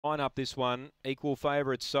Line up this one. Equal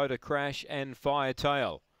favourites Soda Crash and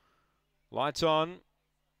Firetail. Lights on.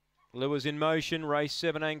 Lures in motion. Race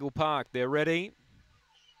 7 Angle-Park. They're ready.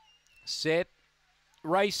 Set.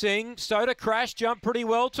 Racing. Soda Crash jumped pretty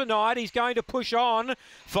well tonight. He's going to push on.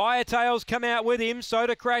 Firetail's come out with him.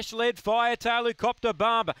 Soda Crash led Firetail, who copped a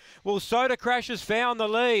bump. Well, Soda Crash has found the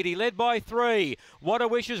lead. He led by 3. What a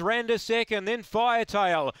Wishes ran to second. Then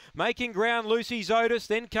Firetail making ground. Lucy's Otis.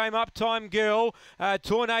 Then came Uptime Girl.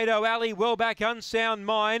 Tornado Alley well back. Unsound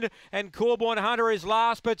Mind. And Corborn Hunter is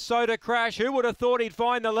last, but Soda Crash, who would have thought he'd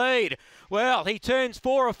find the lead? Well, he turns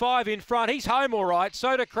 4 or 5 in front. He's home all right.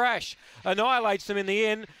 Soda Crash annihilates them in the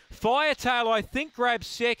end. Firetail, I think, grabs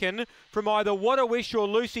second from either What a Wish or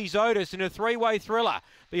Lucy's Otis in a 3-way thriller.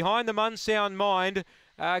 Behind them, Unsound Mind.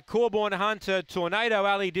 Corborn Hunter, Tornado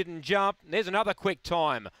Alley didn't jump. There's another quick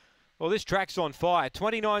time. Well, this track's on fire.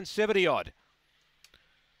 29.70 odd.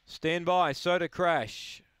 Stand by, Soda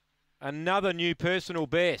Crash. Another new personal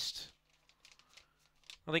best.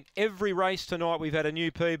 I think every race tonight we've had a new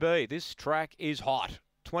PB. This track is hot.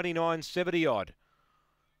 29.70 odd.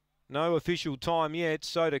 No official time yet.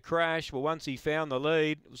 Soda Crash, well, once he found the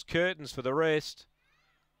lead, it was curtains for the rest.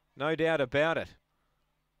 No doubt about it.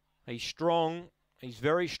 He's strong. He's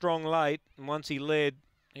very strong late. And once he led,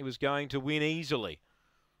 he was going to win easily.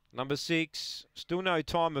 Number 6, still no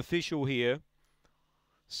time official here.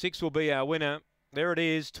 6 will be our winner. There it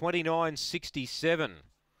is, 29.67.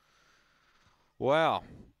 Wow,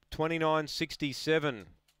 29.67.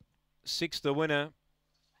 6 the winner.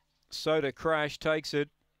 Soda Crash takes it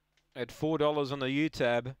at $4 on the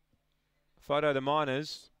U-tab. Photo the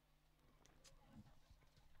Miners.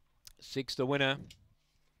 6 the winner.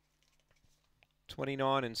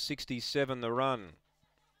 29.67 the run.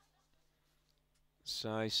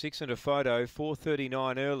 So 6 and a photo,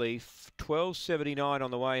 4.39 early, 12.79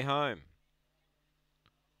 on the way home.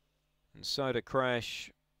 And Soda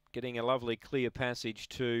Crash getting a lovely clear passage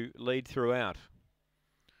to lead throughout.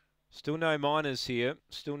 Still no minors here.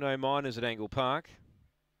 Still no minors at Angle-Park.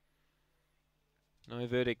 No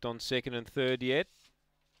verdict on second and third yet.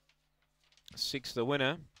 6 the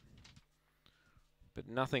winner. But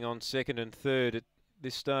nothing on second and third at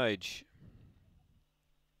this stage.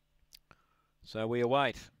 So we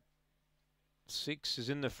await. 6 is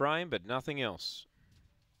in the frame, but nothing else.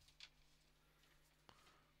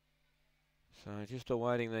 So just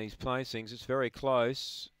awaiting these placings. It's very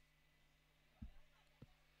close.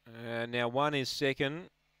 Now 1 is second.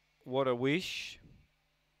 What a Wish.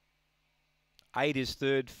 8 is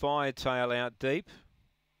third. Firetail out deep.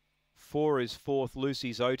 4 is fourth.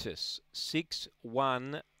 Lucy's Otis. 6,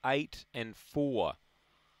 1, 8 and 4.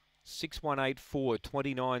 6, 1, 8, 4.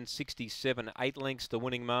 29.67. 8 lengths the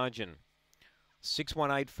winning margin. 6,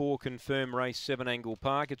 1, 8, 4 confirmed race 7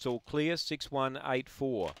 Angle-Park. It's all clear. 6, 1, 8,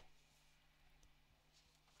 4.